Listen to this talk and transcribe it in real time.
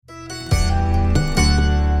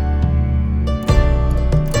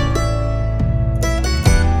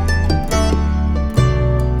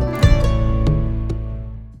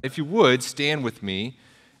if you would, stand with me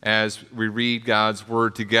as we read God's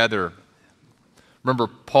word together. Remember,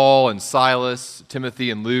 Paul and Silas,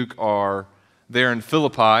 Timothy and Luke are there in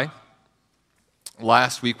Philippi.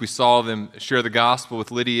 Last week we saw them share the gospel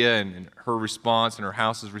with Lydia and her response and her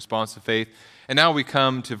house's response to faith. And now we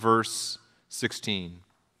come to verse 16.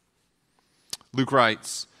 Luke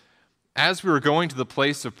writes, "As we were going to the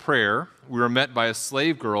place of prayer, we were met by a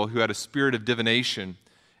slave girl who had a spirit of divination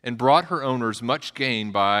and brought her owners much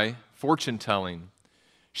gain by fortune-telling.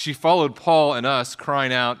 She followed Paul and us,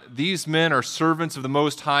 crying out, 'These men are servants of the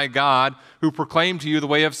Most High God who proclaim to you the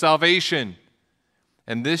way of salvation.'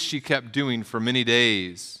 And this she kept doing for many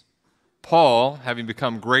days. Paul, having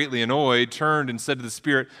become greatly annoyed, turned and said to the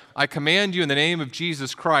spirit, 'I command you in the name of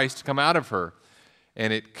Jesus Christ to come out of her.'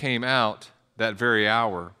 And it came out that very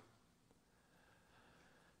hour.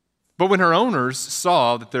 But when her owners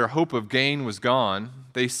saw that their hope of gain was gone,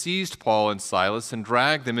 they seized Paul and Silas and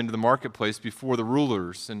dragged them into the marketplace before the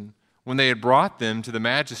rulers. And when they had brought them to the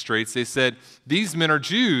magistrates, they said, 'These men are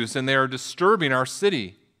Jews, and they are disturbing our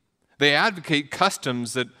city. They advocate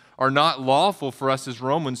customs that are not lawful for us as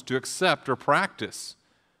Romans to accept or practice.'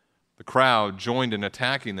 The crowd joined in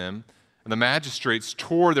attacking them, and the magistrates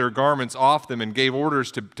tore their garments off them and gave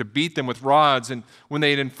orders to beat them with rods. And when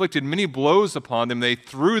they had inflicted many blows upon them, they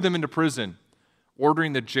threw them into prison,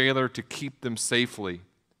 ordering the jailer to keep them safely.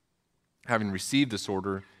 Having received this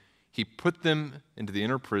order, he put them into the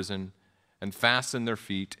inner prison and fastened their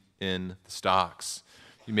feet in the stocks."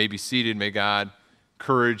 You may be seated. May God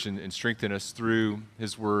encourage and strengthen us through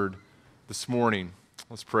his word this morning.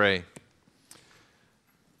 Let's pray.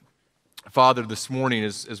 Father, this morning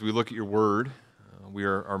as we look at your word, we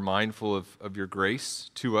are mindful of your grace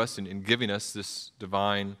to us in giving us this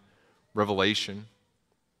divine revelation.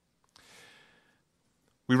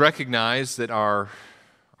 We recognize that our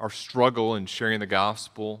struggle in sharing the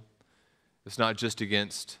gospel is not just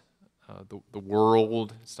against the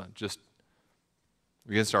world, it's not just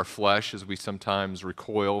against our flesh as we sometimes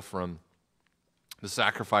recoil from the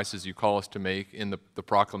sacrifices you call us to make in the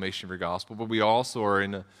proclamation of your gospel, but we also are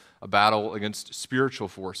in a battle against spiritual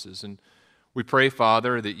forces. And we pray,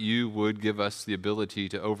 Father, that you would give us the ability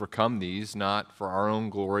to overcome these, not for our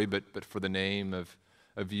own glory, but for the name of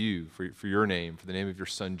you, for your name, for the name of your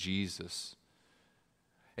Son, Jesus.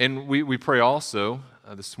 And we pray also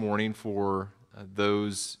this morning for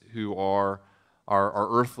those who are our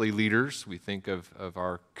earthly leaders. We think of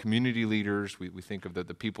our community leaders. We think of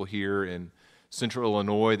the people here in Central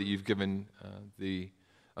Illinois that you've given the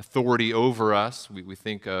authority over us. We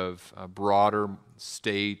think of broader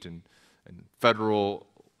state and federal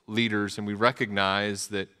leaders, and we recognize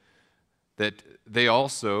that they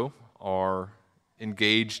also are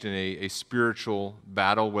engaged in a spiritual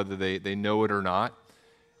battle, whether they know it or not.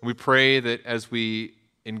 And we pray that as we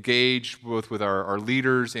engage both with our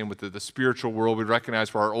leaders and with the spiritual world, we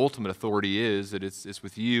recognize where our ultimate authority is, that it's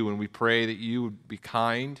with you, and we pray that you would be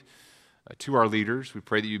kind to our leaders. We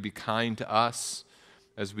pray that you be kind to us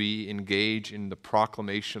as we engage in the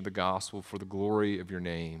proclamation of the gospel for the glory of your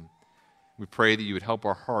name. We pray that you would help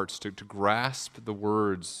our hearts to grasp the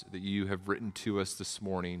words that you have written to us this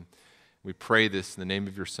morning. We pray this in the name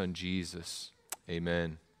of your Son, Jesus.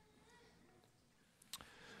 Amen.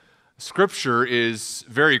 Scripture is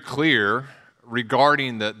very clear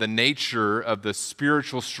regarding the nature of the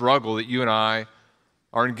spiritual struggle that you and I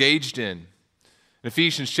are engaged in. In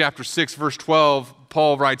Ephesians chapter 6, verse 12,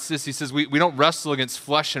 Paul writes this. He says, we don't wrestle against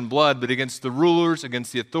flesh and blood, but against the rulers,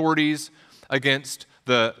 against the authorities, against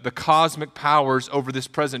the cosmic powers over this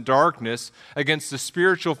present darkness, against the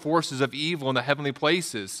spiritual forces of evil in the heavenly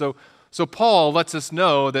places. So Paul lets us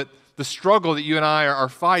know that the struggle that you and I are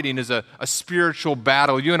fighting is a spiritual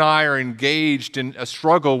battle. You and I are engaged in a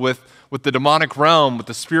struggle with the demonic realm, with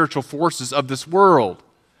the spiritual forces of this world.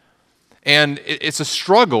 And it's a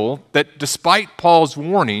struggle that, despite Paul's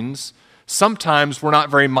warnings, sometimes we're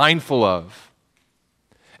not very mindful of.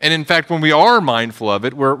 And in fact, when we are mindful of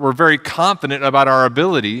it, we're very confident about our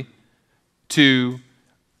ability to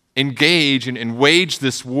engage and wage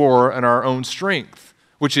this war in our own strength,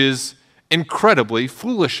 which is incredibly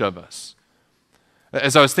foolish of us.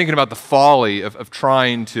 As I was thinking about the folly of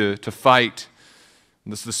trying to fight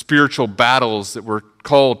the spiritual battles that we're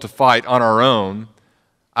called to fight on our own,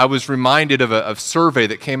 I was reminded of a survey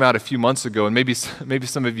that came out a few months ago, and maybe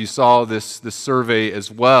some of you saw this survey as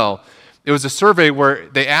well. It was a survey where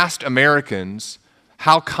they asked Americans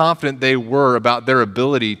how confident they were about their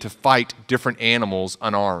ability to fight different animals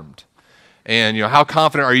unarmed. And how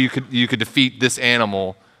confident are you could defeat this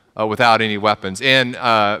animal without any weapons? And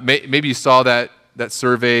maybe you saw that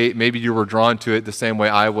survey. Maybe you were drawn to it the same way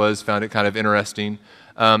I was, found it kind of interesting.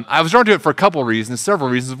 I was drawn to it for a couple of reasons, several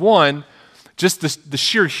reasons. One, just the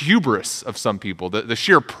sheer hubris of some people, the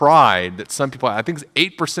sheer pride that some people, I think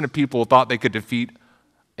 8% of people thought they could defeat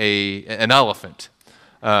an elephant.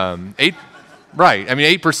 Right. I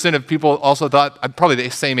mean, 8% of people also thought, probably the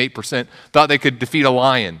same 8%, thought they could defeat a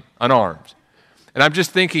lion unarmed. And I'm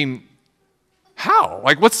just thinking, how?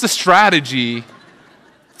 Like, what's the strategy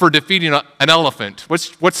for defeating an elephant?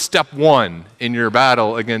 What's step one in your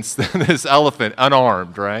battle against this elephant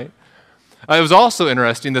unarmed, right? It was also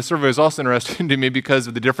interesting, the survey was also interesting to me because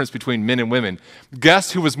of the difference between men and women.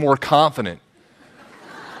 Guess who was more confident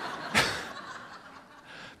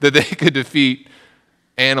that they could defeat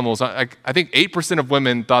animals? I think 8% of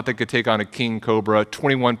women thought they could take on a king cobra,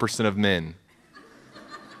 21% of men.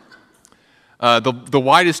 The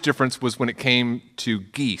widest difference was when it came to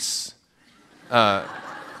geese.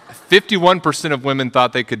 51% of women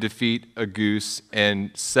thought they could defeat a goose,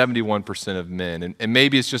 and 71% of men. And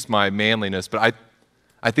maybe it's just my manliness, but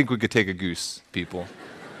I think we could take a goose, people.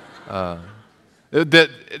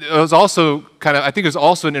 It was also I think it was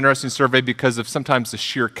also an interesting survey because of sometimes the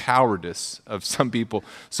sheer cowardice of some people.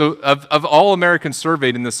 So of all Americans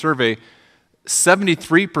surveyed in the survey,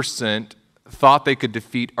 73% thought they could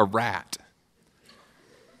defeat a rat,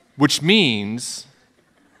 which means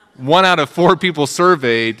 1 out of 4 people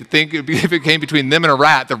surveyed think if it came between them and a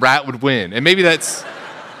rat, the rat would win. And maybe that's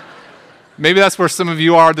where some of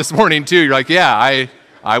you are this morning too. You're like, yeah,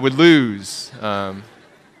 I would lose.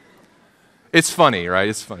 It's funny, right?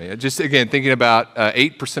 It's funny. Just, again, thinking about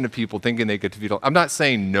 8% of people thinking they could defeat a lion. I'm not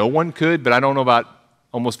saying no one could, but I don't know about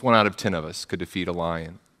almost 1 out of 10 of us could defeat a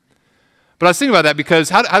lion. But I was thinking about that because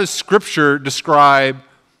how does Scripture describe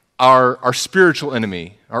our spiritual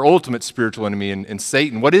enemy, our ultimate spiritual enemy in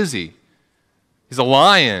Satan? What is he? He's a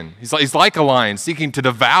lion. He's like a lion, seeking to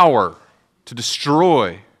devour, to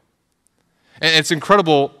destroy. And it's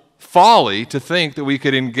incredible folly to think that we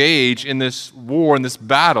could engage in this war, in this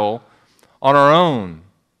battle, on our own.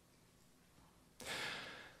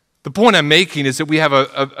 The point I'm making is that we have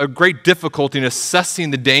a great difficulty in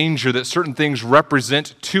assessing the danger that certain things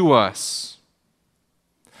represent to us.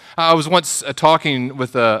 I was once talking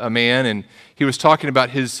with a man, and he was talking about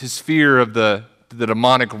his fear of the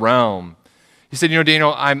demonic realm. He said,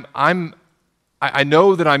 Daniel, I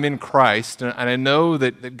know that I'm in Christ, and I know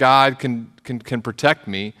that God can protect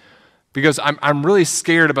me, because I'm really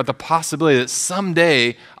scared about the possibility that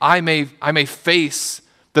someday I may face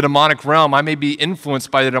the demonic realm. I may be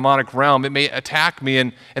influenced by the demonic realm. It may attack me,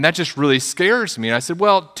 and that just really scares me. And I said,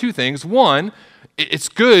 well, 2 things. One, it's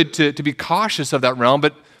good to be cautious of that realm,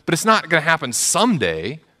 but it's not going to happen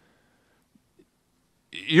someday.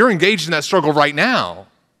 You're engaged in that struggle right now.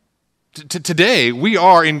 Today, we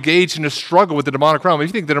are engaged in a struggle with the demonic realm. If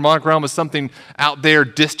you think the demonic realm is something out there,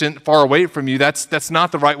 distant, far away from you, that's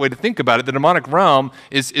not the right way to think about it. The demonic realm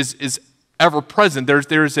is ever present.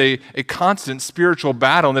 There's a constant spiritual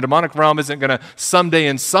battle, and the demonic realm isn't going to someday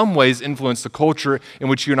in some ways influence the culture in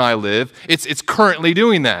which you and I live. It's currently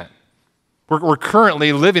doing that. We're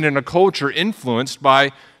currently living in a culture influenced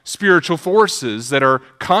by spiritual forces that are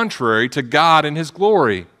contrary to God and His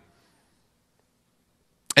glory.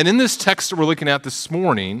 And in this text that we're looking at this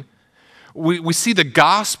morning, we see the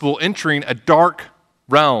gospel entering a dark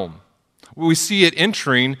realm. We see it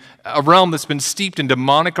entering a realm that's been steeped in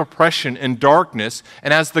demonic oppression and darkness,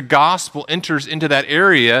 and as the gospel enters into that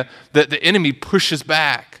area, the enemy pushes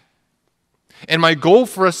back. And my goal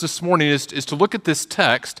for us this morning is to look at this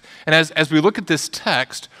text, and as we look at this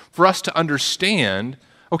text, for us to understand,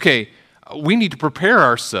 okay, we need to prepare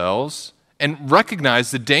ourselves and recognize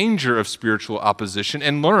the danger of spiritual opposition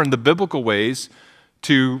and learn the biblical ways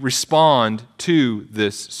to respond to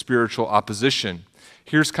this spiritual opposition.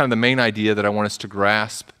 Here's kind of the main idea that I want us to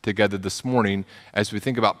grasp together this morning as we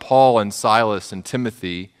think about Paul and Silas and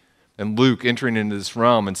Timothy and Luke entering into this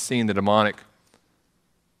realm and seeing the demonic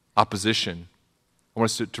opposition. I want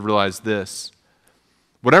us to realize this.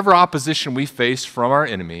 Whatever opposition we face from our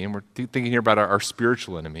enemy, and we're thinking here about our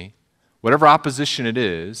spiritual enemy, whatever opposition it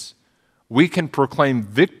is, we can proclaim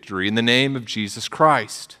victory in the name of Jesus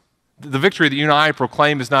Christ. The victory that you and I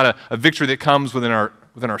proclaim is not a victory that comes within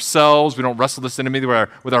ourselves. We don't wrestle this enemy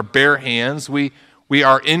with our bare hands. We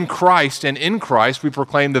are in Christ, and in Christ we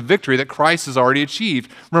proclaim the victory that Christ has already achieved.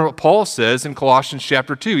 Remember what Paul says in Colossians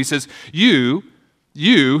chapter 2. He says, You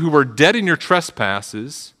who were dead in your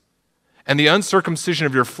trespasses and the uncircumcision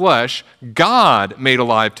of your flesh, God made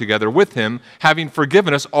alive together with him, having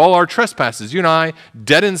forgiven us all our trespasses. You and I,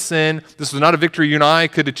 dead in sin. This was not a victory you and I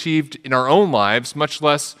could achieve in our own lives, much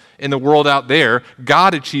less in the world out there.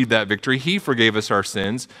 God achieved that victory. He forgave us our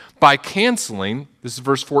sins by canceling, this is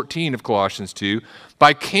verse 14 of Colossians 2,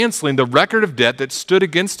 by canceling the record of debt that stood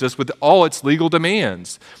against us with all its legal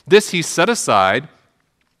demands. This he set aside,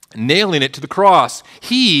 nailing it to the cross.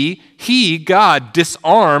 God,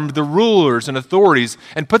 disarmed the rulers and authorities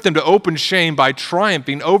and put them to open shame by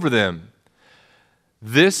triumphing over them.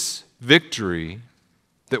 This victory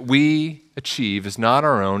that we achieve is not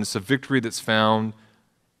our own. It's a victory that's found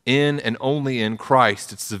in and only in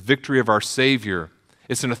Christ. It's the victory of our Savior.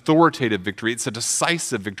 It's an authoritative victory. It's a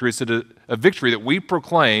decisive victory. It's a victory that we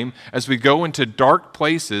proclaim as we go into dark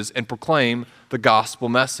places and proclaim the gospel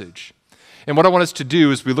message. And what I want us to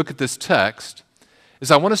do as we look at this text is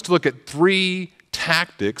I want us to look at three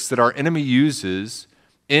tactics that our enemy uses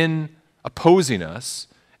in opposing us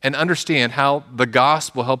and understand how the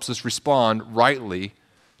gospel helps us respond rightly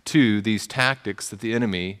to these tactics that the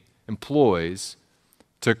enemy employs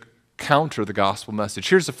to counter the gospel message.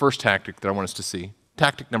 Here's the first tactic that I want us to see.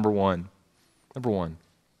 Tactic number one.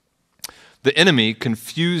 The enemy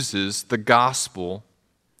confuses the gospel's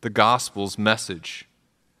message.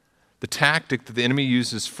 The tactic that the enemy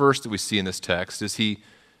uses first that we see in this text is he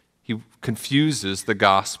confuses the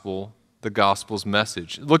gospel's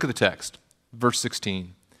message. Look at the text, verse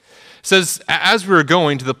 16. It says, as we were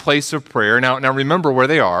going to the place of prayer, now remember where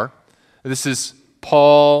they are. This is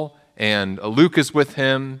Paul and Luke is with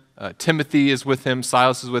him, Timothy is with him,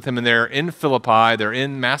 Silas is with him, and they're in Philippi, they're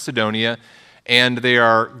in Macedonia, and they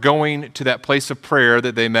are going to that place of prayer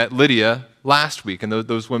that they met Lydia last week, and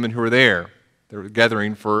those women who were there. They were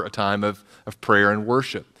gathering for a time of prayer and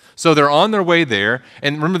worship. So they're on their way there.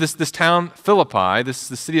 And remember this town, Philippi, the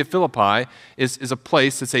city of Philippi, is a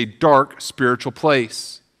place that's a dark spiritual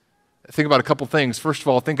place. Think about a couple things. First of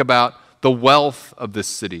all, think about the wealth of this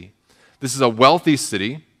city. This is a wealthy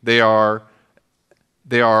city. They are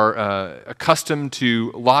accustomed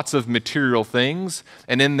to lots of material things.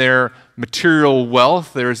 And in their material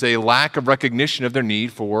wealth, there's a lack of recognition of their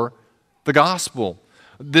need for the gospel.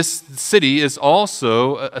 This city is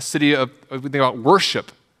also a city of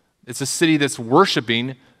worship. It's a city that's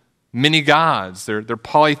worshiping many gods. They're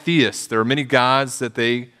polytheists. There are many gods that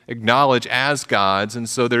they acknowledge as gods, and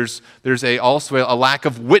so there's also a lack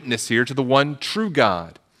of witness here to the one true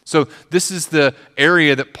God. So this is the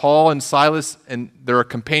area that Paul and Silas and their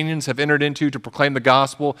companions have entered into to proclaim the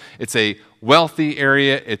gospel. It's a wealthy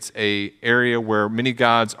area. It's an area where many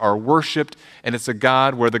gods are worshipped, and it's a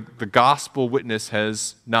God where the gospel witness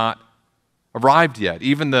has not arrived yet.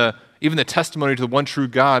 Even the testimony to the one true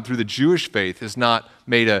God through the Jewish faith has not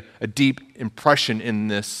made a deep impression in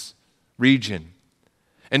this region.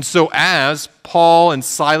 And so as Paul and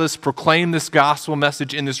Silas proclaim this gospel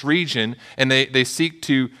message in this region, and they seek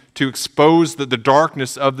to expose the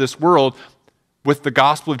darkness of this world with the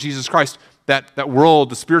gospel of Jesus Christ, that world,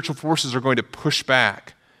 the spiritual forces are going to push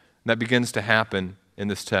back. And that begins to happen in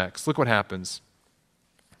this text. Look what happens.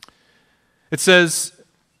 It says,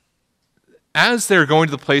 as they're going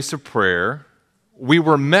to the place of prayer, we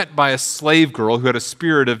were met by a slave girl who had a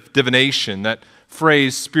spirit of divination. That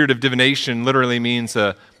phrase, spirit of divination, literally means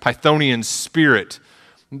a Pythonian spirit.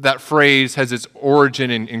 That phrase has its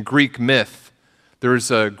origin in Greek myth.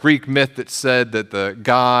 There's a Greek myth that said that the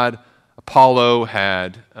god Apollo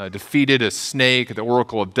had defeated a snake at the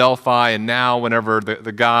Oracle of Delphi, and now whenever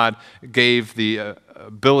the god gave the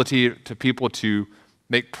ability to people to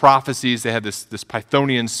make prophecies, they had this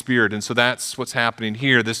Pythonian spirit. And so that's what's happening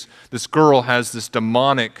here. This girl has this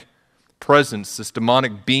demonic presence, this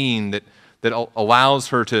demonic being that allows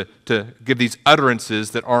her to give these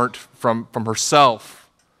utterances that aren't from herself.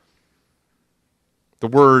 The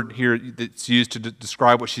word here that's used to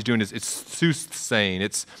describe what she's doing is it's soothsaying.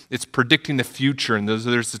 It's predicting the future, and there's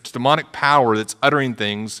this demonic power that's uttering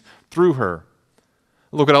things through her.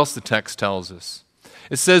 Look what else the text tells us.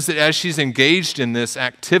 It says that as she's engaged in this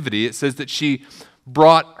activity, it says that she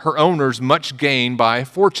brought her owners much gain by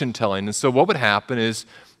fortune telling. And so what would happen is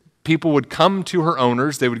people would come to her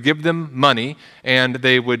owners, they would give them money, and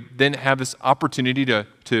they would then have this opportunity to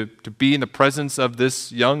be in the presence of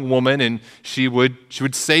this young woman, and she would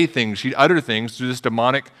say things, she'd utter things through this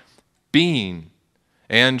demonic being.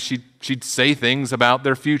 And she'd say things about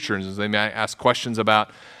their future. And they might ask questions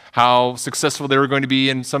about how successful they were going to be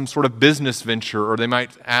in some sort of business venture, or they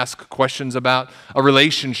might ask questions about a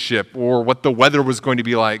relationship or what the weather was going to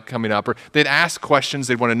be like coming up. Or they'd ask questions,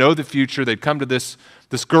 they'd want to know the future, they'd come to this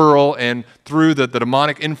girl, and through the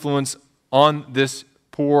demonic influence on this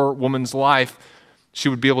poor woman's life, she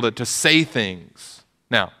would be able to say things.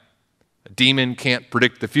 Now, a demon can't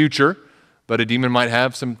predict the future, but a demon might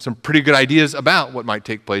have some pretty good ideas about what might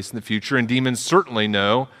take place in the future, and demons certainly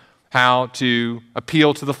know how to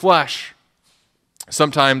appeal to the flesh.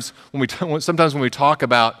 Sometimes when we talk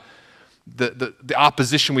about the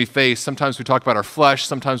opposition we face, sometimes we talk about our flesh,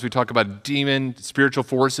 sometimes we talk about demon, spiritual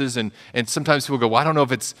forces, and sometimes people go, well, I don't know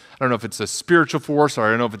if it's a spiritual force, or I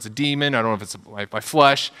don't know if it's a demon, I don't know if it's my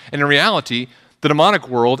flesh. And in reality, the demonic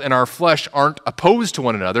world and our flesh aren't opposed to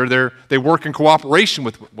one another. They work in cooperation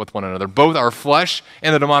with one another. Both our flesh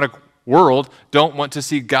and the demonic world don't want to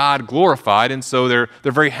see God glorified, and so they're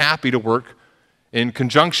very happy to work in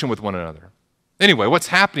conjunction with one another. Anyway, what's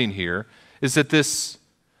happening here is that this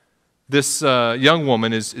young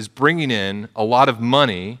woman is bringing in a lot of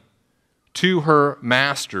money to her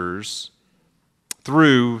masters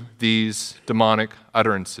through these demonic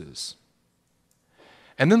utterances.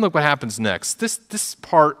 And then look what happens next. This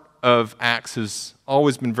part of Acts has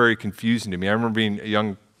always been very confusing to me. I remember being a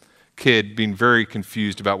young kid being very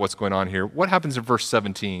confused about what's going on here. What happens in verse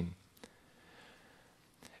 17?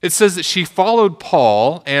 It says that she followed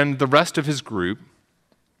Paul and the rest of his group,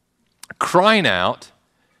 crying out,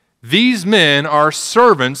 "These men are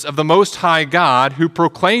servants of the Most High God who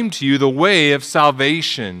proclaim to you the way of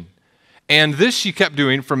salvation." And this she kept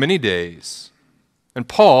doing for many days. And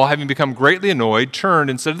Paul, having become greatly annoyed, turned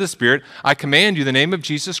and said to the Spirit, "I command you in the name of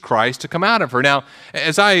Jesus Christ to come out of her." Now,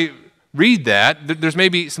 as I read that, there's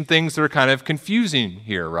maybe some things that are kind of confusing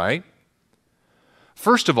here, right?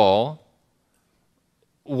 First of all,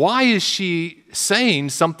 why is she saying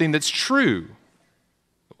something that's true?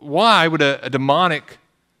 Why would a demonic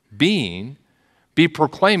being be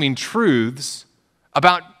proclaiming truths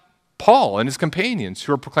about Paul and his companions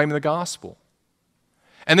who are proclaiming the gospel?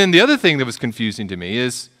 And then the other thing that was confusing to me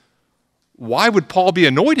is, why would Paul be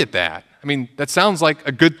annoyed at that? I mean, that sounds like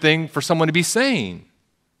a good thing for someone to be saying.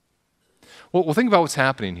 Well, think about what's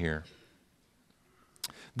happening here.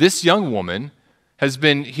 This young woman has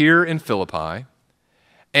been here in Philippi,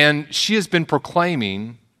 and she has been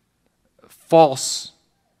proclaiming false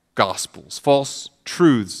gospels, false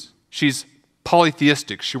truths. She's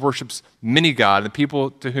polytheistic. She worships many gods. The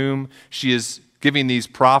people to whom she is giving these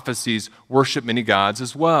prophecies worship many gods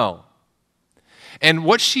as well. And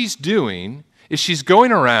what she's doing is she's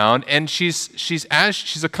going around and she's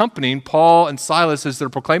accompanying Paul and Silas as they're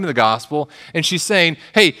proclaiming the gospel, and she's saying,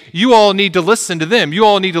 hey, you all need to listen to them. You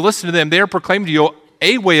all need to listen to them. They're proclaiming to you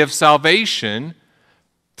a way of salvation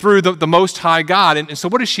through the Most High God. And so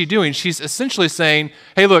what is she doing? She's essentially saying,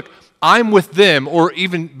 hey, look, I'm with them, or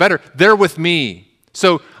even better, they're with me.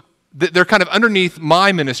 So they're kind of underneath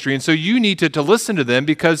my ministry, and so you need to listen to them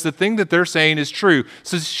because the thing that they're saying is true.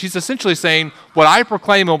 So she's essentially saying what I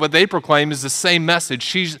proclaim and what they proclaim is the same message.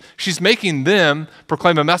 She's making them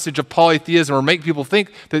proclaim a message of polytheism, or make people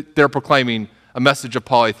think that they're proclaiming a message of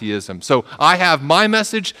polytheism. So I have my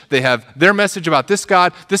message, they have their message about this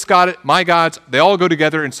God, my gods, they all go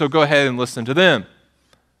together, and so go ahead and listen to them.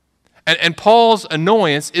 And Paul's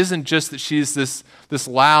annoyance isn't just that she's this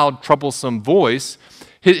loud, troublesome voice.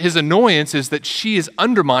 His annoyance is that she is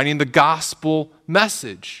undermining the gospel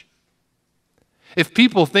message. If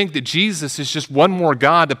people think that Jesus is just one more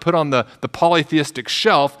God to put on the polytheistic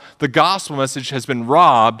shelf, the gospel message has been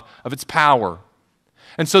robbed of its power.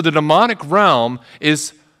 And so the demonic realm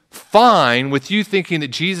is fine with you thinking that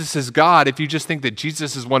Jesus is God if you just think that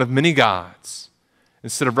Jesus is one of many gods,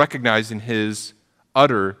 instead of recognizing his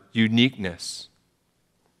utter uniqueness.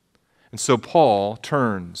 And so Paul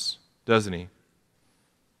turns, doesn't he?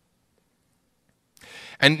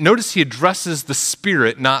 And notice he addresses the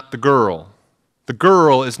Spirit, not the girl. The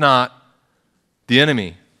girl is not the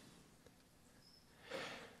enemy.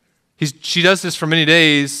 She does this for many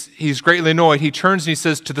days. He's greatly annoyed. He turns and he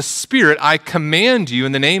says, to the Spirit, I command you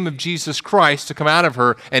in the name of Jesus Christ to come out of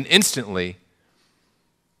her. And instantly,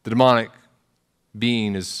 the demonic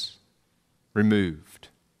being is removed.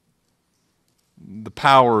 The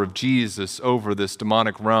power of Jesus over this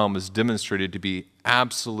demonic realm is demonstrated to be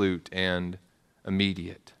absolute and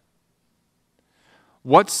immediate.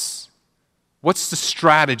 What's the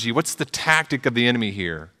strategy? What's the tactic of the enemy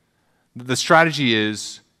here? The strategy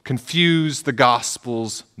is confuse the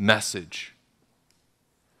gospel's message.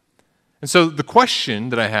 And so the question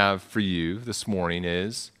that I have for you this morning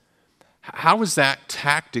is, how is that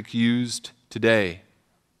tactic used today?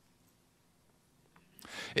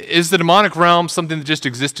 Is the demonic realm something that just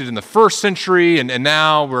existed in the first century and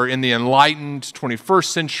now we're in the enlightened 21st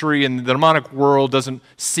century and the demonic world doesn't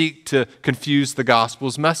seek to confuse the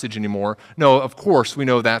gospel's message anymore? No, of course, we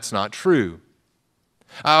know that's not true.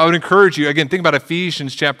 I would encourage you, again, think about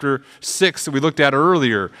Ephesians chapter 6 that we looked at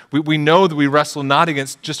earlier. We know that we wrestle not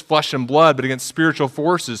against just flesh and blood, but against spiritual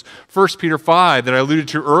forces. 1 Peter 5 that I alluded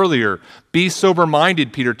to earlier. Be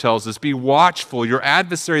sober-minded, Peter tells us. Be watchful. Your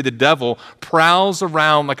adversary, the devil, prowls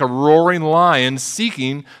around like a roaring lion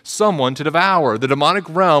seeking someone to devour. The demonic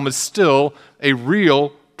realm is still a real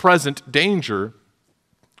present danger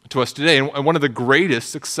to us today. And one of the greatest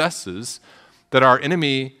successes that our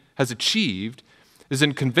enemy has achieved is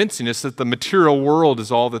in convincing us that the material world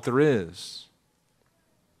is all that there is.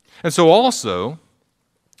 And so also,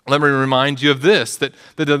 let me remind you of this, that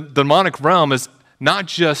the demonic realm is not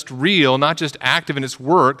just real, not just active in its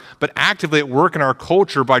work, but actively at work in our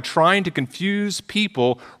culture by trying to confuse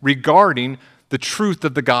people regarding the truth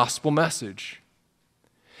of the gospel message.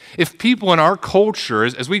 If people in our culture,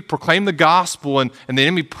 as we proclaim the gospel and the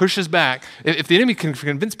enemy pushes back, if the enemy can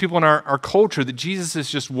convince people in our culture that Jesus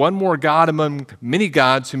is just one more God among many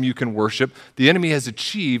gods whom you can worship, the enemy has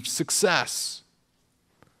achieved success.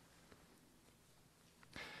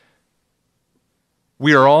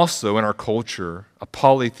 We are also in our culture a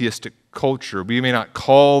polytheistic culture. We may not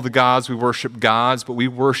call the gods we worship gods, but we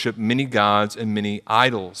worship many gods and many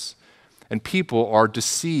idols. And people are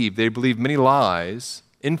deceived. They believe many lies,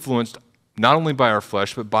 influenced not only by our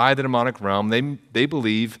flesh, but by the demonic realm. They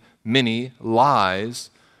believe many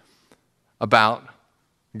lies about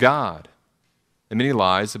God and many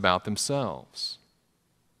lies about themselves.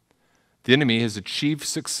 The enemy has achieved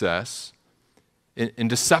success in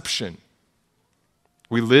deception.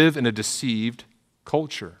 We live in a deceived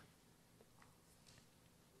culture.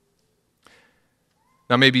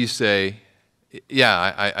 Now maybe you say,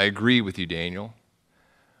 yeah, I agree with you, Daniel.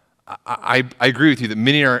 I agree with you that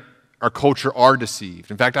many in our culture are deceived.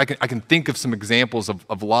 In fact, I can think of some examples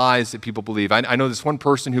of lies that people believe. I know this one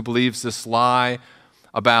person who believes this lie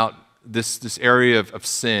about this area of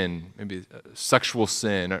sin, maybe sexual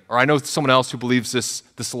sin. Or I know someone else who believes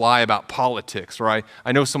this lie about politics. Or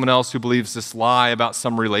I know someone else who believes this lie about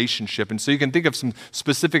some relationship. And so you can think of some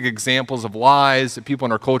specific examples of lies that people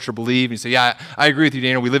in our culture believe. And you say, yeah, I agree with you,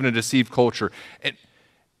 Daniel. We live in a deceived culture.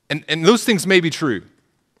 And those things may be true.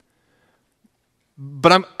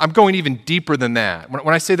 But I'm going even deeper than that.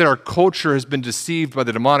 When I say that our culture has been deceived by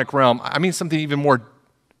the demonic realm, I mean something even more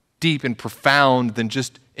deep and profound than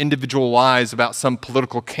just individual lies about some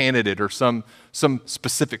political candidate or some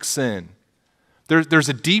specific sin. There's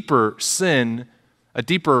a deeper sin, a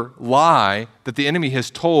deeper lie that the enemy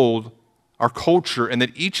has told our culture and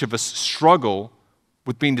that each of us struggle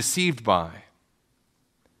with being deceived by.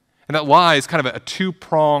 And that lie is kind of a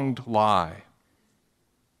two-pronged lie.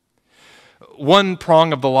 One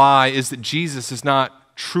prong of the lie is that Jesus is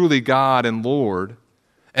not truly God and Lord,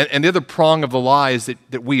 and the other prong of the lie is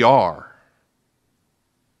that we are.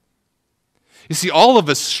 You see, all of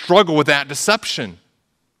us struggle with that deception.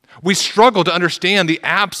 We struggle to understand the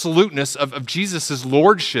absoluteness of Jesus'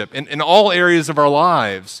 lordship in all areas of our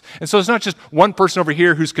lives. And so it's not just one person over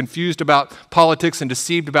here who's confused about politics and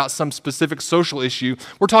deceived about some specific social issue.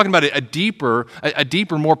 We're talking about a deeper,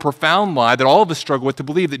 more profound lie that all of us struggle with, to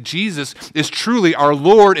believe that Jesus is truly our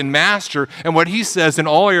Lord and Master, and what he says in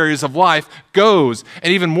all areas of life goes.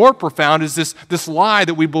 And even more profound is this lie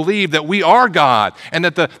that we believe that we are God and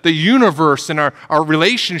that the universe and our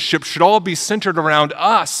relationships should all be centered around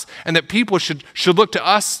us, and that people should look to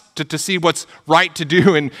us to see what's right to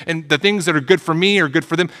do and the things that are good for me are good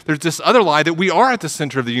for them. There's this other lie that we are at the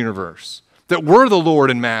center of the universe, that we're the Lord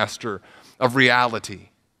and Master of reality.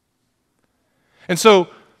 And so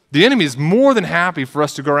the enemy is more than happy for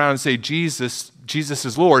us to go around and say Jesus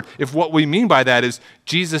is Lord, if what we mean by that is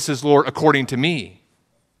Jesus is Lord according to me.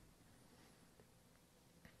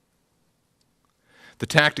 The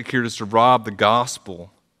tactic here is to rob the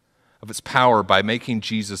gospel of its power by making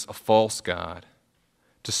Jesus a false god,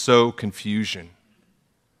 to sow confusion.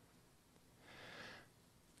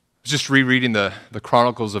 I was just rereading the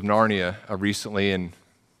Chronicles of Narnia recently, and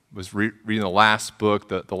was reading the last book,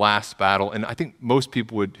 the Last Battle, and I think most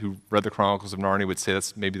people who read the Chronicles of Narnia would say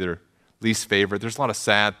that's maybe their least favorite. There's a lot of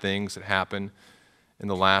sad things that happen in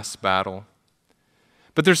the last battle.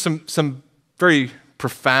 But there's some very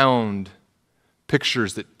profound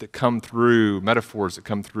pictures that come through, metaphors that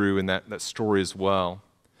come through in that story as well.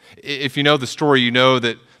 If you know the story, you know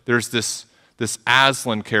that there's this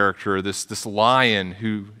Aslan character, this lion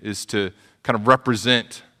who is to kind of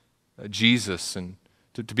represent Jesus and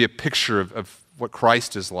to be a picture of what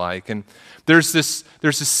Christ is like. And there's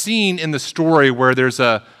a scene in the story where there's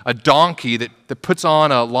a donkey that puts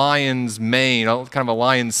on a lion's mane, kind of a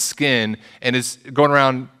lion's skin, and is going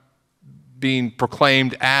around being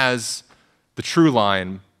proclaimed as the true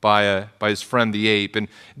lion by his friend the ape. And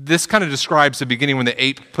this kind of describes the beginning when the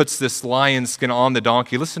ape puts this lion skin on the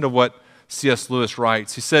donkey. Listen to what C.S. Lewis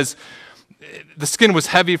writes. He says, the skin was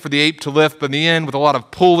heavy for the ape to lift, but in the end, with a lot of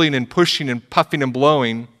pulling and pushing and puffing and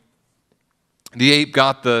blowing, the ape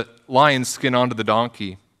got the lion's skin onto the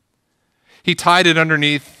donkey. He tied it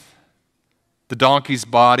underneath the donkey's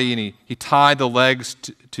body, and he tied the legs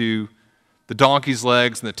to the donkey's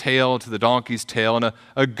legs and the tail to the donkey's tail, and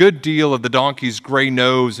a good deal of the donkey's gray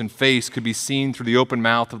nose and face could be seen through the open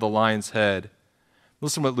mouth of the lion's head.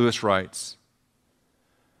 Listen to what Lewis writes.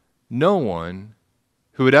 No one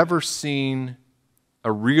who had ever seen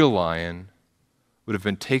a real lion would have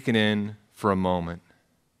been taken in for a moment.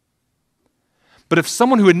 But if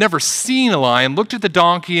someone who had never seen a lion looked at the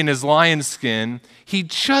donkey in his lion skin, he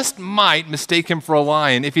just might mistake him for a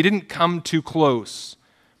lion if he didn't come too close,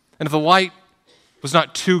 and if the light was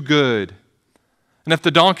not too good, and if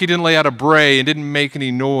the donkey didn't lay out a bray and didn't make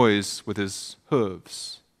any noise with his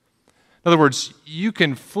hooves. In other words, you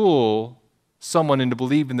can fool someone into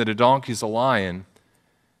believing that a donkey is a lion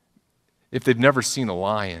if they've never seen a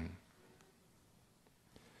lion.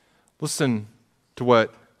 Listen to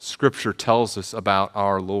what Scripture tells us about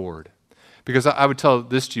our Lord. Because I would tell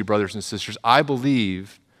this to you, brothers and sisters, I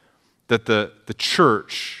believe that the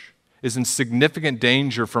church is in significant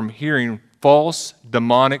danger from hearing false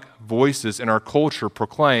demonic voices in our culture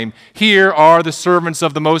proclaim, "Here are the servants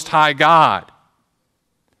of the Most High God."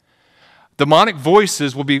 Demonic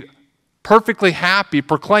voices will be perfectly happy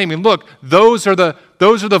proclaiming, "Look, those are the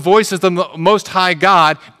voices of the Most High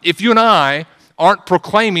God," if you and I aren't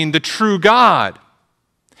proclaiming the true God.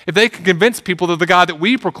 If they can convince people that the God that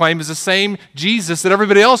we proclaim is the same Jesus that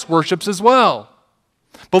everybody else worships as well.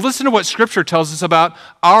 But listen to what Scripture tells us about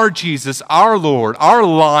our Jesus, our Lord, our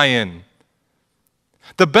Lion.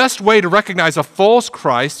 The best way to recognize a false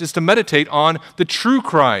Christ is to meditate on the true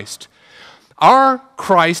Christ. Our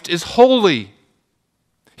Christ is holy.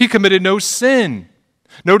 He committed no sin.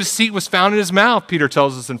 No deceit was found in his mouth, Peter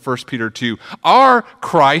tells us in 1 Peter 2. Our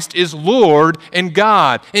Christ is Lord and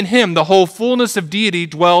God. In him, the whole fullness of deity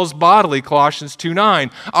dwells bodily, Colossians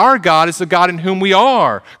 2:9. Our God is the God in whom we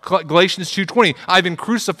are, Galatians 2:20. I've been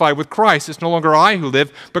crucified with Christ. It's no longer I who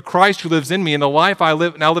live, but Christ who lives in me. In the life I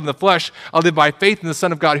now live in the flesh, I live by faith in the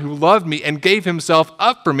Son of God who loved me and gave himself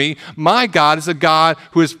up for me. My God is a God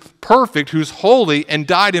who is perfect, who's holy, and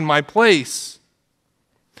died in my place.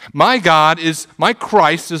 My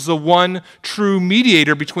Christ is the one true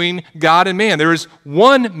mediator between God and man. There is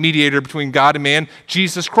one mediator between God and man,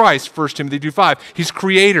 Jesus Christ, 1 Timothy 2:5. He's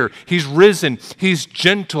creator, he's risen, he's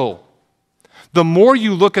gentle. The more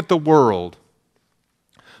you look at the world,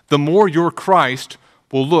 the more your Christ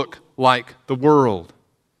will look like the world.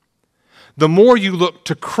 The more you look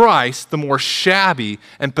to Christ, the more shabby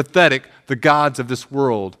and pathetic the gods of this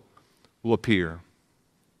world will appear.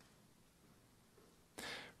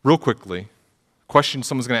 Real quickly, a question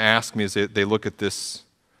someone's going to ask me as they look at this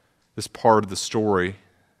part of the story.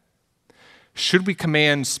 Should we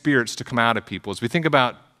command spirits to come out of people? As we think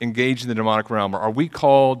about engaging the demonic realm, are we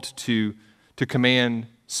called to command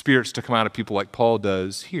spirits to come out of people like Paul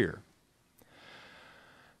does here?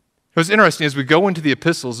 What's interesting as we go into the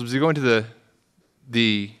epistles, as we go into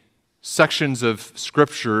the sections of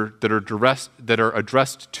Scripture that are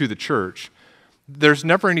addressed to the church, there's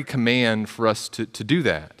never any command for us to do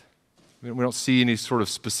that. We don't see any sort of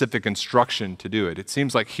specific instruction to do it. It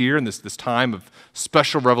seems like here in this time of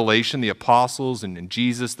special revelation, the apostles and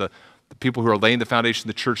Jesus, the people who are laying the foundation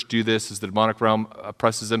of the church do this as the demonic realm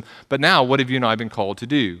oppresses them. But now, what have you and I been called to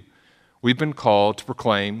do? We've been called to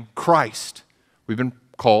proclaim Christ. We've been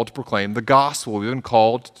called to proclaim the gospel. We've been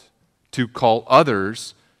called to call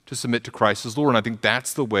others to submit to Christ as Lord. And I think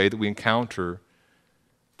that's the way that we encounter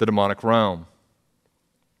the demonic realm.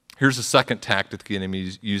 Here's the second tactic the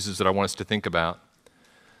enemy uses that I want us to think about.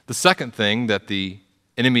 The second thing that the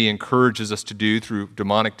enemy encourages us to do through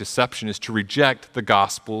demonic deception is to reject the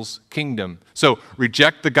gospel's kingdom. So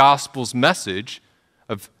reject the gospel's message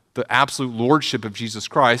of the absolute lordship of Jesus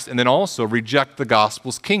Christ, and then also reject the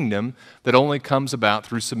gospel's kingdom that only comes about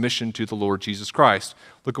through submission to the Lord Jesus Christ.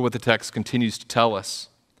 Look at what the text continues to tell us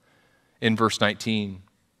in verse 19.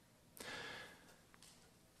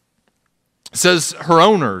 It says, her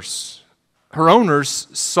owners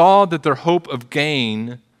saw that their hope of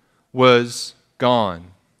gain was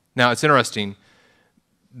gone. Now, it's interesting.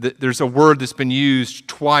 There's a word that's been used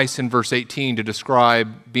twice in verse 18 to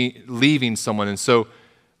describe leaving someone. And so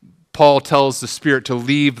Paul tells the spirit to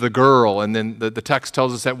leave the girl. And then the text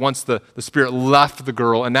tells us that once the spirit left the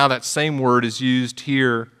girl, and now that same word is used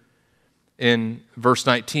here in verse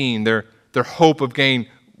 19, their hope of gain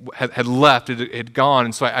had left, it had gone.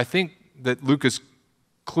 And so I think that Luke is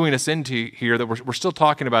cluing us into here that we're still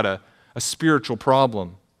talking about a spiritual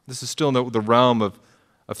problem. This is still in the realm of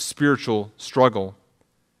spiritual struggle,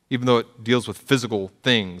 even though it deals with physical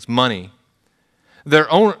things, money.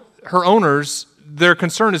 Her owners, their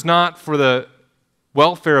concern is not for the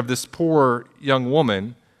welfare of this poor young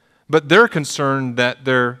woman, but they're concerned that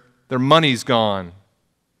their money's gone.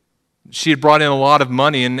 She had brought in a lot of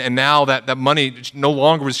money, and now that money no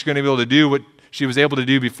longer was she going to be able to do what she was able to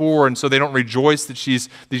do before, and so they don't rejoice that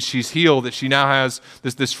she's healed, that she now has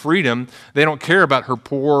this freedom. They don't care about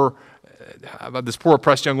about this poor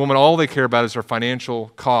oppressed young woman. All they care about is her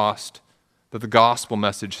financial cost that the gospel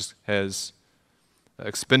message has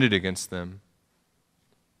expended against them.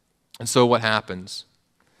 And so what happens?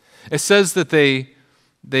 It says that they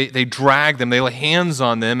drag them, they lay hands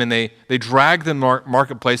on them, and they drag them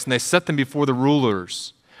marketplace, and they set them before the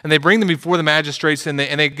rulers. And they bring them before the magistrates, and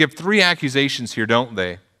they give 3 accusations here, don't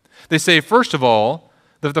they? They say, first of all,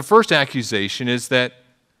 that the first accusation is that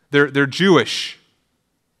they're Jewish.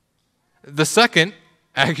 The second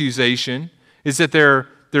accusation is that they're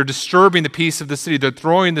disturbing the peace of the city. They're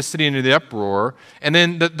throwing the city into the uproar. And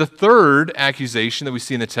then the third accusation that we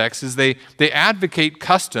see in the text is they advocate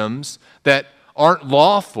customs that aren't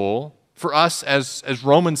lawful for us as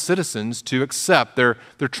Roman citizens to accept. They're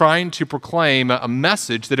trying to proclaim a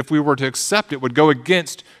message that if we were to accept it would go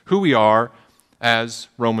against who we are as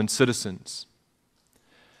Roman citizens.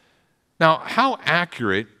 Now, how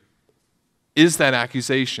accurate is that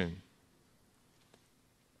accusation?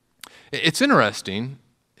 It's interesting.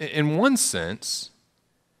 In one sense,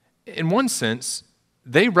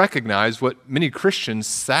 they recognize what many Christians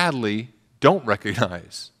sadly don't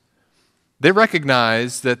recognize. They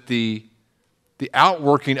recognize that the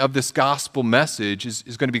outworking of this gospel message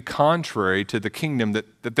is going to be contrary to the kingdom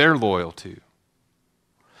that they're loyal to.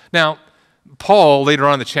 Now, Paul, later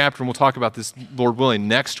on in the chapter, and we'll talk about this, Lord willing,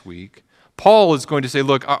 next week, Paul is going to say,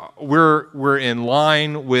 look, we're in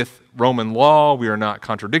line with Roman law. We are not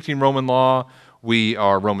contradicting Roman law. We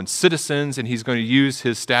are Roman citizens, and he's going to use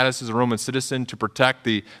his status as a Roman citizen to protect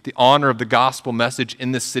the honor of the gospel message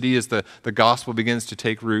in this city as the gospel begins to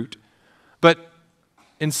take root. But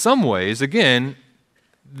in some ways, again,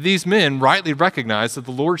 these men rightly recognize that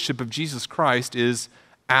the lordship of Jesus Christ is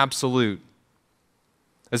absolute.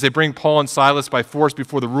 As they bring Paul and Silas by force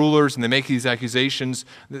before the rulers and they make these accusations,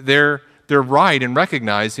 they're right in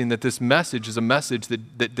recognizing that this message is a message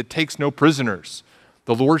that takes no prisoners.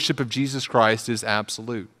 The lordship of Jesus Christ is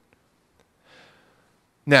absolute.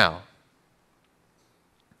 Now,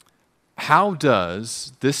 how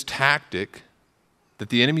does this tactic that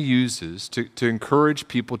the enemy uses to encourage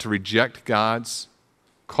people to reject God's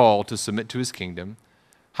call to submit to his kingdom,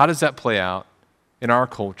 how does that play out in our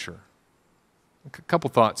culture? A couple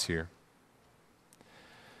thoughts here.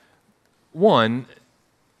 One,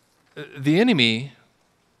 the enemy,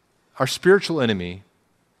 our spiritual enemy,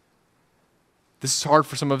 this is hard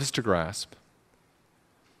for some of us to grasp.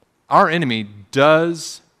 Our enemy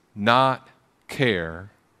does not care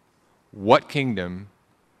what kingdom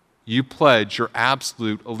you pledge your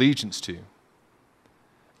absolute allegiance to,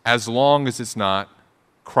 as long as it's not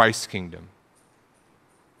Christ's kingdom.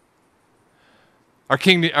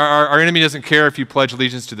 Our enemy doesn't care if you pledge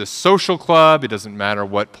allegiance to the social club. It doesn't matter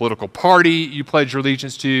what political party you pledge your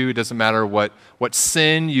allegiance to. It doesn't matter what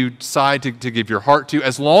sin you decide to give your heart to.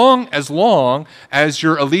 As long as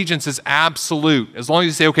your allegiance is absolute, as long as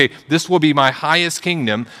you say, okay, this will be my highest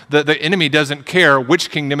kingdom, the enemy doesn't care which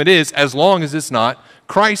kingdom it is, as long as it's not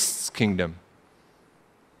Christ's kingdom.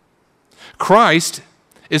 Christ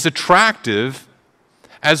is attractive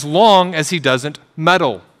as long as he doesn't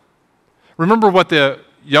meddle. Remember what the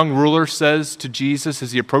young ruler says to Jesus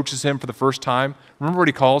as he approaches him for the first time? Remember what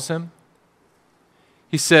he calls him?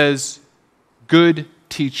 He says, "Good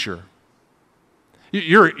teacher."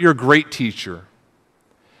 You're a great teacher.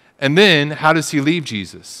 And then how does he leave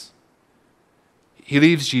Jesus? He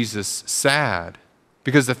leaves Jesus sad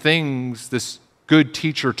because the things this good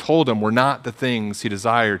teacher told him were not the things he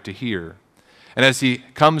desired to hear. And as he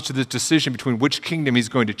comes to the decision between which kingdom he's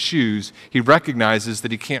going to choose, he recognizes that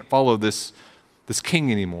he can't follow this king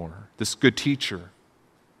anymore, this good teacher.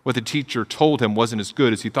 What the teacher told him wasn't as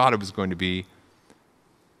good as he thought it was going to be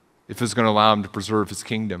if it was going to allow him to preserve his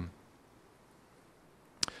kingdom.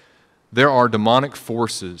 There are demonic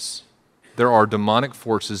forces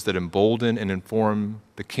that embolden and inform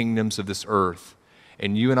the kingdoms of this earth,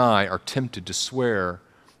 and you and I are tempted to swear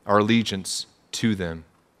our allegiance to them.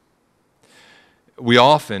 We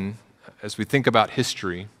often, as we think about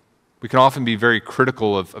history, we can often be very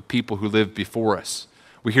critical of people who lived before us.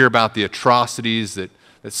 We hear about the atrocities that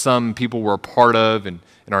that some people were a part of in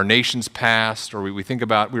our nation's past, or we think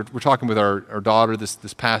about, we're talking with our daughter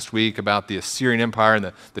this past week about the Assyrian Empire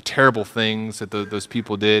and the terrible things that those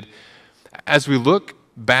people did. As we look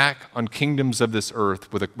back on kingdoms of this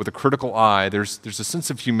earth with a critical eye, there's a sense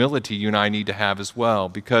of humility you and I need to have as well,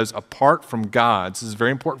 because apart from God's, this is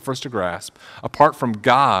very important for us to grasp, apart from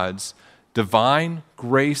God's divine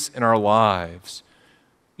grace in our lives,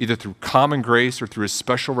 either through common grace or through His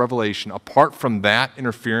special revelation, apart from that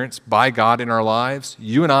interference by God in our lives,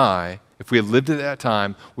 you and I, if we had lived at that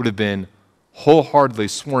time, would have been wholeheartedly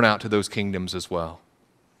sworn out to those kingdoms as well.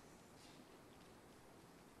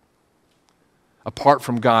 Apart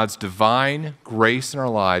from God's divine grace in our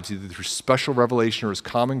lives, either through special revelation or His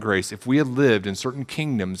common grace, if we had lived in certain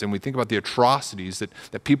kingdoms and we think about the atrocities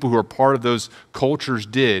that people who are part of those cultures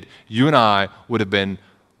did, you and I would have been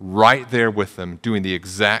right there with them doing the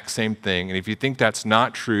exact same thing. And if you think that's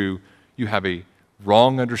not true, you have a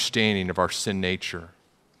wrong understanding of our sin nature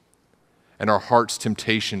and our heart's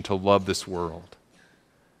temptation to love this world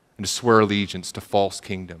and to swear allegiance to false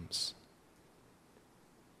kingdoms.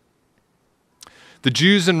 The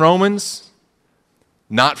Jews and Romans,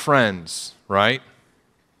 not friends, right?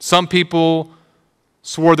 Some people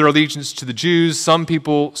swore their allegiance to the Jews. Some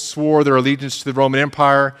people swore their allegiance to the Roman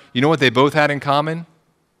Empire. You know what they both had in common?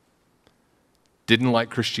 Didn't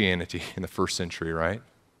like Christianity in the first century, right?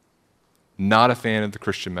 Not a fan of the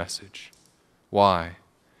Christian message. Why?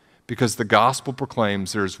 Because the gospel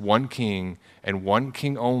proclaims there is one king and one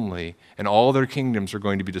king only, and all their kingdoms are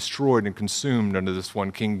going to be destroyed and consumed under this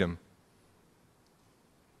one kingdom.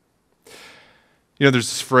 You know, there's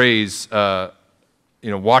this phrase,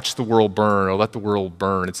 watch the world burn or let the world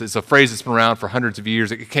burn. It's a phrase that's been around for hundreds of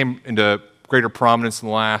years. It came into greater prominence in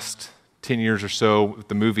the last 10 years or so with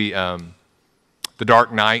the movie The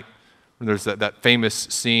Dark Knight. There's that famous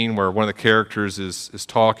scene where one of the characters is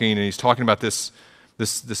talking, and he's talking about this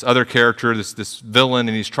other character, this villain,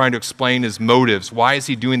 and he's trying to explain his motives. Why is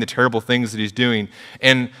he doing the terrible things that he's doing?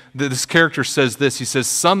 And this character says this. He says,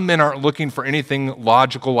 some men aren't looking for anything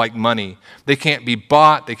logical like money. They can't be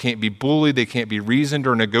bought, they can't be bullied, they can't be reasoned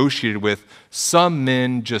or negotiated with. Some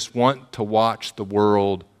men just want to watch the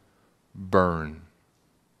world burn.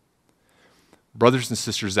 Brothers and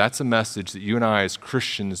sisters, that's a message that you and I as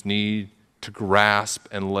Christians need to grasp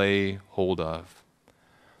and lay hold of.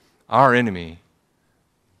 Our enemy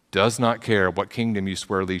does not care what kingdom you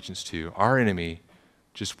swear allegiance to. Our enemy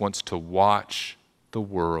just wants to watch the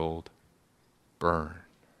world burn.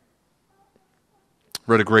 I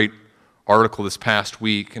read a great article this past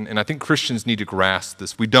week, and I think Christians need to grasp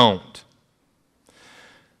this. We don't.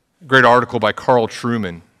 A great article by Carl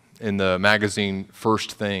Trueman in the magazine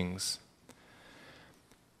First Things.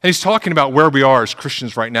 And he's talking about where we are as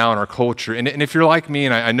Christians right now in our culture. And if you're like me,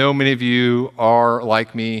 and I know many of you are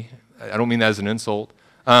like me, I don't mean that as an insult.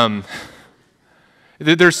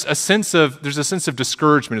 There's a sense of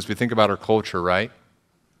discouragement as we think about our culture, right?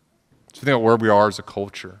 So we think about where we are as a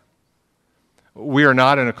culture. We are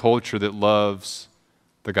not in a culture that loves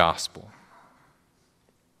the gospel.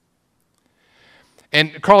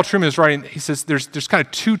 And Carl Trueman is writing, he says there's kind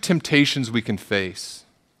of two temptations we can face.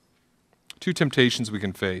 Two temptations we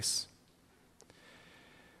can face.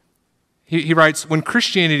 He writes, when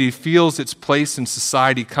Christianity feels its place in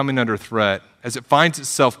society coming under threat, as it finds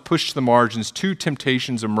itself pushed to the margins, two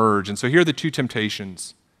temptations emerge. And so here are the two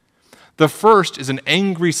temptations. The first is an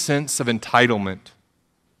angry sense of entitlement,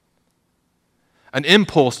 an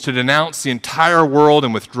impulse to denounce the entire world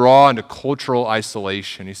and withdraw into cultural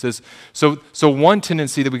isolation. He says, so one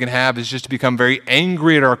tendency that we can have is just to become very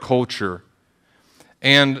angry at our culture.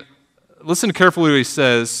 And listen carefully to what he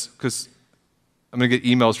says, because I'm going to get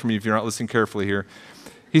emails from you if you're not listening carefully here.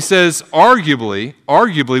 He says, arguably,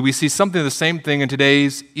 we see something of the same thing in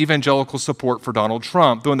today's evangelical support for Donald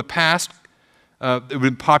Trump, though in the past, it would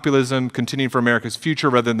be populism continuing for America's future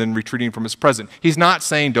rather than retreating from its present. He's not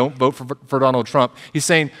saying don't vote for Donald Trump. He's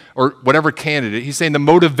saying, or whatever candidate, he's saying the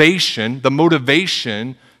motivation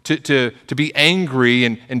to be angry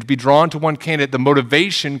and to be drawn to one candidate, the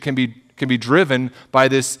motivation can be driven by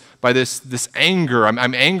this anger.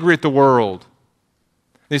 I'm angry at the world.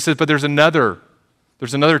 And he says, but there's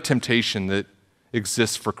another temptation that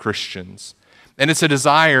exists for Christians. And it's a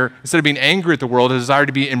desire, instead of being angry at the world, a desire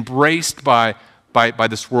to be embraced by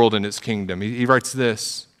this world and its kingdom. He writes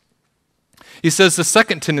this. He says the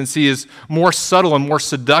second tendency is more subtle and more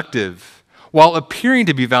seductive. While appearing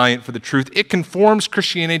to be valiant for the truth, it conforms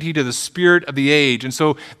Christianity to the spirit of the age. And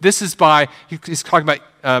so this is he's talking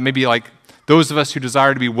about maybe like those of us who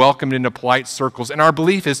desire to be welcomed into polite circles. And our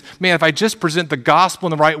belief is, man, if I just present the gospel in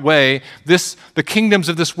the right way, the kingdoms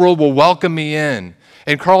of this world will welcome me in.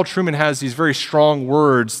 And Carl Trueman has these very strong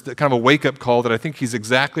words, that kind of a wake-up call that I think he's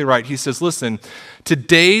exactly right. He says, listen,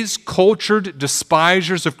 today's cultured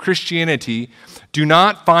despisers of Christianity do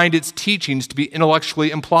not find its teachings to be intellectually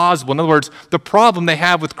implausible. In other words, the problem they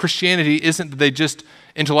have with Christianity isn't that they just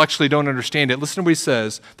intellectually don't understand it. Listen to what he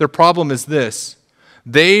says. Their problem is this.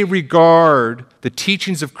 They regard the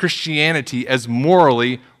teachings of Christianity as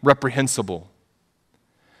morally reprehensible.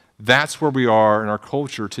 That's where we are in our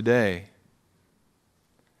culture today.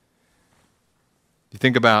 You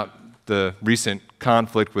think about the recent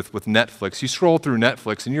conflict with Netflix. You scroll through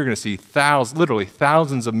Netflix and you're going to see literally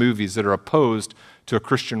thousands of movies that are opposed to a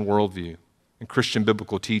Christian worldview and Christian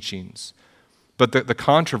biblical teachings. But the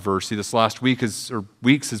controversy this last week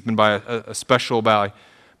weeks has been by a special by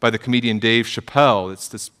the comedian Dave Chappelle.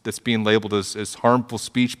 That's being labeled as harmful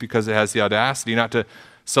speech because it has the audacity not to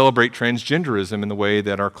celebrate transgenderism in the way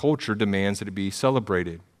that our culture demands that it be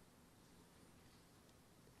celebrated.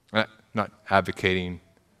 Not advocating.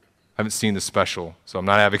 I haven't seen the special, so I'm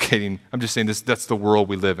not advocating. I'm just saying that's the world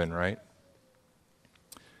we live in, right?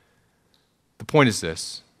 The point is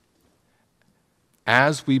this.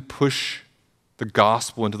 As we push the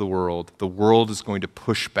gospel into the world is going to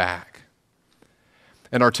push back.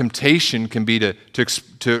 And our temptation can be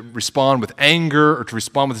to respond with anger or to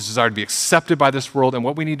respond with this desire to be accepted by this world. And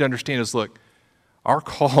what we need to understand is, look, our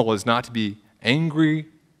call is not to be angry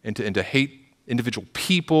and to hate individual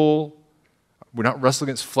people. We're not wrestling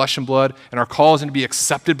against flesh and blood, and our call isn't to be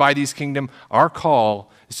accepted by these kingdom. Our call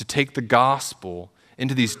is to take the gospel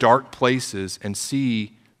into these dark places and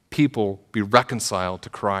see people be reconciled to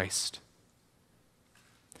Christ.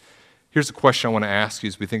 Here's a question I want to ask you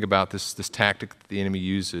as we think about this tactic that the enemy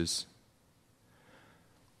uses.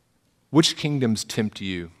 Which kingdoms tempt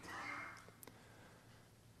you?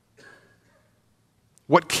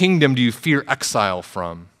 What kingdom do you fear exile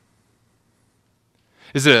from?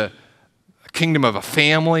 Is it a kingdom of a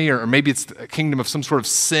family, or maybe it's a kingdom of some sort of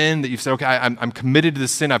sin that you've said, okay, I'm committed to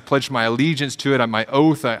this sin, I've pledged my allegiance to it, my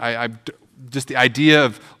oath, just the idea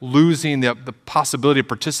of losing the possibility of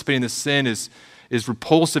participating in this sin is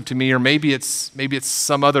repulsive to me, or maybe it's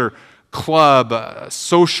some other club,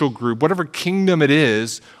 social group, whatever kingdom it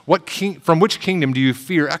is. From which kingdom do you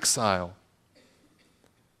fear exile?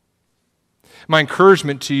 My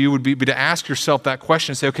encouragement to you would be to ask yourself that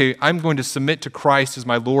question and say, okay, I'm going to submit to Christ as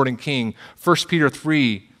my Lord and King. 1 Peter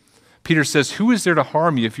 3, Peter says, who is there to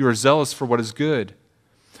harm you if you are zealous for what is good?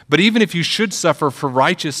 But even if you should suffer for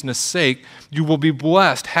righteousness' sake, you will be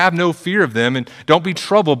blessed. Have no fear of them, and don't be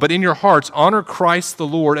troubled, but in your hearts honor Christ the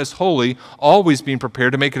Lord as holy, always being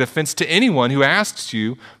prepared to make a defense to anyone who asks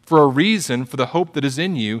you for a reason for the hope that is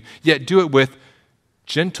in you, yet do it with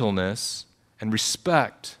gentleness and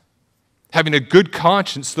respect, having a good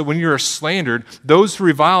conscience so that when you are slandered, those who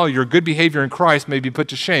revile your good behavior in Christ may be put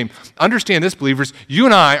to shame. Understand this, believers, you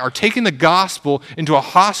and I are taking the gospel into a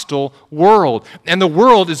hostile world, and the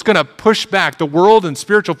world is going to push back. The world and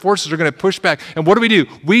spiritual forces are going to push back. And what do?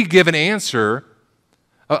 We give an answer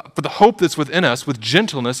for the hope that's within us with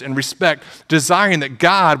gentleness and respect, desiring that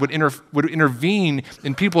God would intervene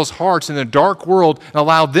in people's hearts in a dark world and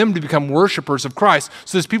allow them to become worshipers of Christ.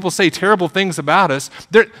 So as people say terrible things about us,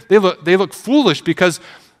 they look foolish because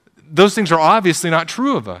those things are obviously not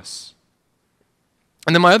true of us.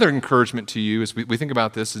 And then my other encouragement to you as we think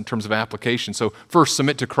about this in terms of application. So first,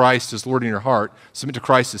 submit to Christ as Lord in your heart. Submit to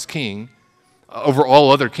Christ as King over all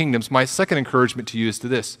other kingdoms. My second encouragement to you is to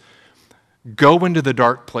this. Go into the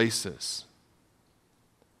dark places.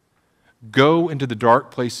 Go into the dark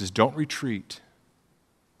places. Don't retreat.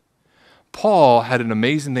 Paul had an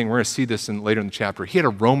amazing thing. We're going to see this later in the chapter. He had a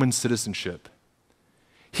Roman citizenship.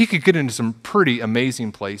 He could get into some pretty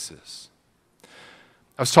amazing places.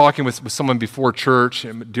 I was talking with someone before church,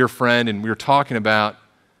 a dear friend, and we were talking about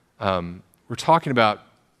the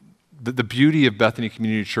beauty of Bethany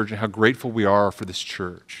Community Church and how grateful we are for this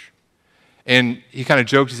church. And he kind of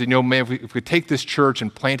joked. He said, man, if we take this church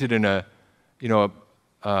and plant it in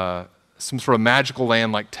some sort of magical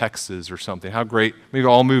land like Texas or something, how great. Maybe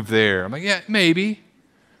I'll move there. I'm like, yeah, maybe.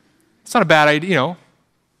 It's not a bad idea,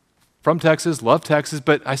 From Texas, love Texas.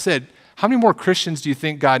 But I said, how many more Christians do you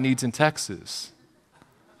think God needs in Texas?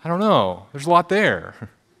 I don't know. There's a lot there.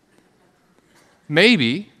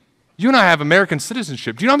 Maybe. You and I have American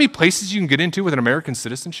citizenship. Do you know how many places you can get into with an American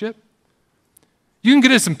citizenship? You can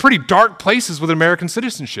get into some pretty dark places with an American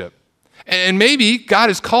citizenship. And maybe God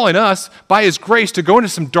is calling us by His grace to go into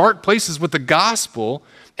some dark places with the gospel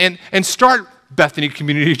and start Bethany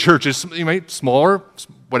Community Churches, smaller,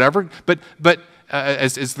 whatever, but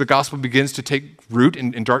as the gospel begins to take root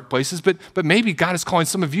in dark places. But maybe God is calling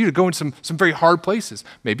some of you to go into some very hard places.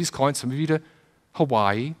 Maybe He's calling some of you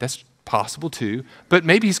Hawaii. That's possible too. But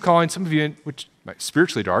maybe he's calling some of you in, which might be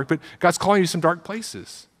spiritually dark, but God's calling you to some dark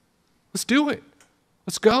places. Let's do it.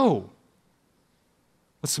 Let's go.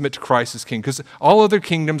 Let's submit to Christ as king, because all other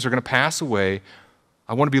kingdoms are going to pass away.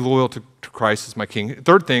 I want to be loyal to Christ as my king.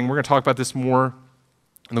 Third thing, we're going to talk about this more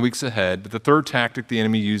in the weeks ahead, but the third tactic the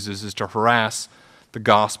enemy uses is to harass the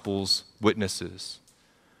gospel's witnesses.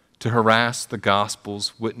 To harass the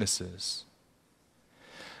gospel's witnesses.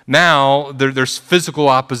 Now, there's physical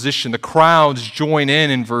opposition. The crowds join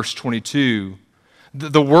in verse 22.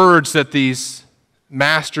 The words that these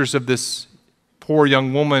masters of this poor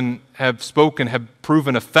young woman have spoken have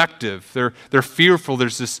proven effective. They're fearful.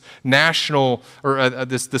 There's this national or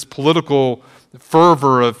this political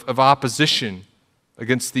fervor of opposition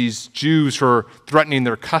against these Jews who are threatening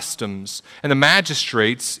their customs. And the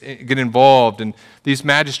magistrates get involved, and these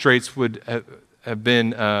magistrates would have been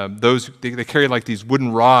they carry like these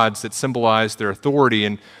wooden rods that symbolize their authority,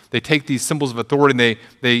 and they take these symbols of authority and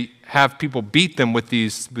they have people beat them with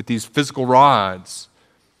these physical rods.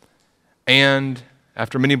 And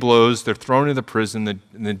after many blows, they're thrown into the prison,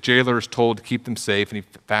 and the jailer is told to keep them safe, and he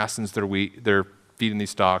fastens their feet in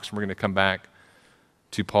these stocks. And we're going to come back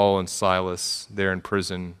to Paul and Silas there in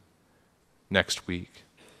prison next week.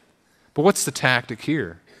 But what's the tactic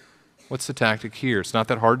here? What's the tactic here? It's not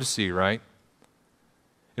that hard to see, right?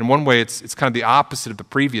 In one way, it's kind of the opposite of the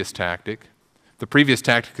previous tactic. The previous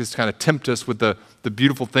tactic is to kind of tempt us with the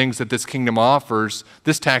beautiful things that this kingdom offers.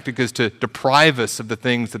 This tactic is to deprive us of the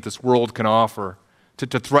things that this world can offer,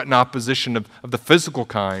 to threaten opposition of the physical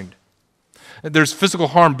kind. There's physical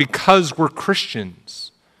harm because we're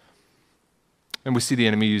Christians. And we see the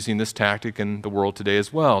enemy using this tactic in the world today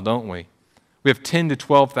as well, don't we? We have 10 to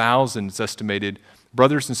 12,000, it's estimated,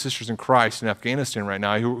 brothers and sisters in Christ in Afghanistan right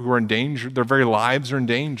now who are in danger. Their very lives are in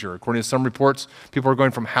danger. According to some reports, people are going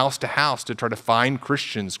from house to house to try to find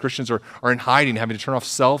Christians. Christians are in hiding, having to turn off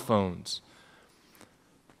cell phones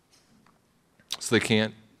so they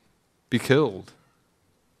can't be killed.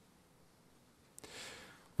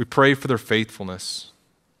 We pray for their faithfulness,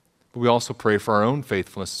 but we also pray for our own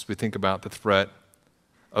faithfulness as we think about the threat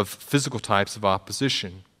of physical types of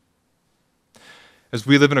opposition. As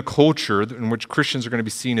we live in a culture in which Christians are going to be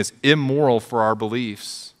seen as immoral for our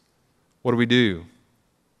beliefs, what do?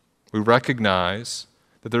 We recognize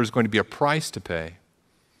that there's going to be a price to pay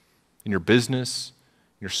in your business,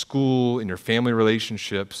 in your school, in your family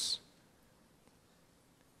relationships.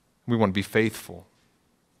 We want to be faithful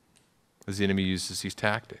as the enemy uses these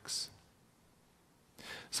tactics.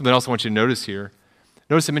 Something else I want you to notice here.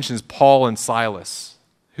 Notice it mentions Paul and Silas.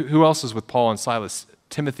 Who else is with Paul and Silas?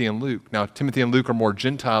 Timothy and Luke. Now, Timothy and Luke are more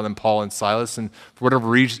Gentile than Paul and Silas, and for whatever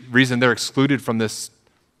reason, they're excluded from this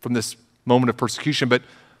moment of persecution. But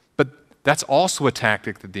that's also a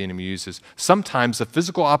tactic that the enemy uses. Sometimes the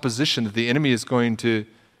physical opposition that the enemy is going to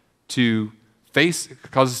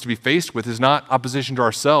cause us to be faced with is not opposition to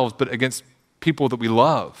ourselves, but against people that we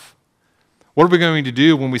love. What are we going to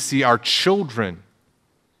do when we see our children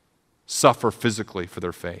suffer physically for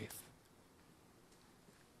their faith?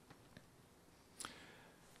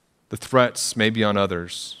 The threats may be on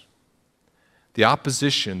others. The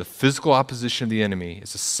opposition, the physical opposition of the enemy,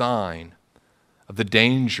 is a sign of the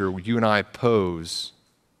danger you and I pose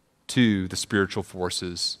to the spiritual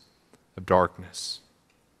forces of darkness.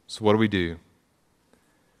 So what do?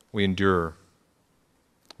 We endure.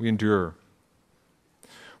 We endure.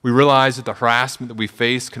 We realize that the harassment that we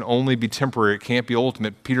face can only be temporary. It can't be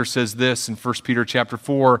ultimate. Peter says this in 1 Peter chapter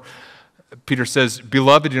 4. Peter says,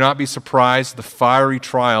 "Beloved, do not be surprised at the fiery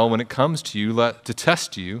trial when it comes to you to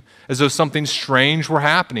test you, as though something strange were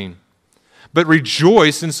happening. But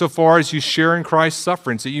rejoice insofar as you share in Christ's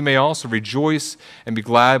sufferings, that you may also rejoice and be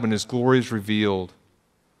glad when his glory is revealed."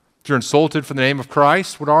 If you're insulted for the name of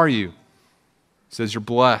Christ, what are you? It says you're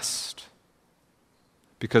blessed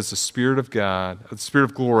because the Spirit of God, the Spirit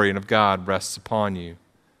of glory and of God rests upon you.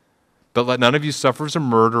 But let none of you suffer as a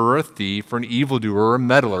murderer, a thief, or an evildoer, or a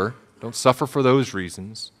meddler. Don't suffer for those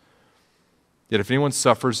reasons. Yet if anyone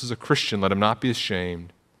suffers as a Christian, let him not be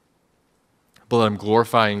ashamed, but let him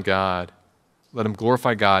glorify God. Let him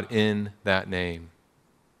glorify God in that name.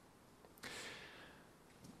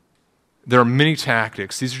 There are many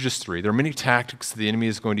tactics. These are just three. There are many tactics that the enemy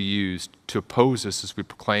is going to use to oppose us as we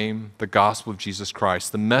proclaim the gospel of Jesus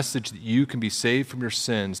Christ, the message that you can be saved from your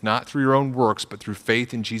sins, not through your own works, but through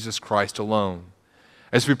faith in Jesus Christ alone.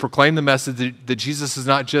 As we proclaim the message that Jesus is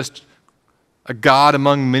not just a God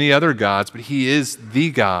among many other gods, but he is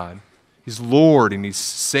the God. He's Lord and he's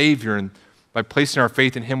Savior, and by placing our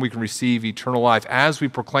faith in him, we can receive eternal life. As we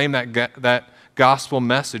proclaim that gospel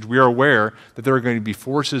message, we are aware that there are going to be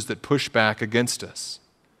forces that push back against us.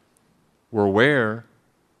 We're aware,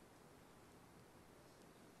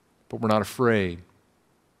 but we're not afraid.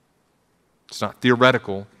 It's not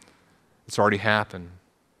theoretical. It's already happened.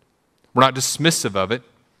 We're not dismissive of it,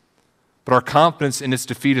 but our confidence in its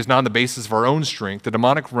defeat is not on the basis of our own strength. The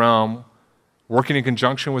demonic realm, working in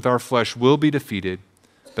conjunction with our flesh, will be defeated,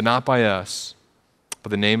 but not by us, but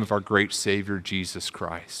the name of our great Savior, Jesus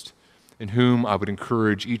Christ, in whom I would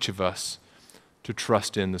encourage each of us to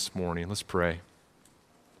trust in this morning. Let's pray.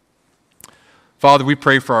 Father, we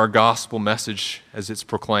pray for our gospel message as it's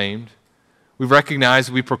proclaimed. We recognize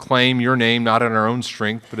that we proclaim your name not in our own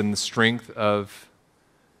strength, but in the strength of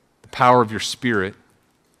the power of your Spirit.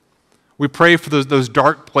 We pray for those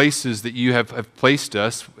dark places that you have placed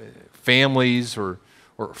us, families or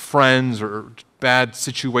friends or bad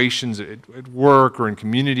situations at work or in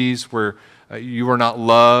communities where you are not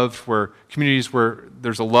loved, where communities where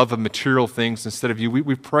there's a love of material things instead of you.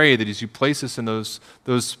 We pray that as you place us in those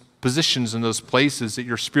positions and those places, that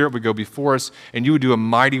your Spirit would go before us and you would do a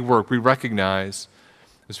mighty work. We recognize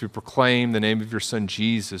as we proclaim the name of your Son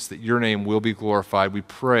Jesus that your name will be glorified. We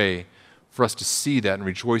pray for us to see that and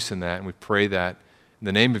rejoice in that, and we pray that in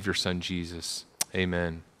the name of your Son Jesus.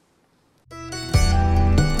 Amen.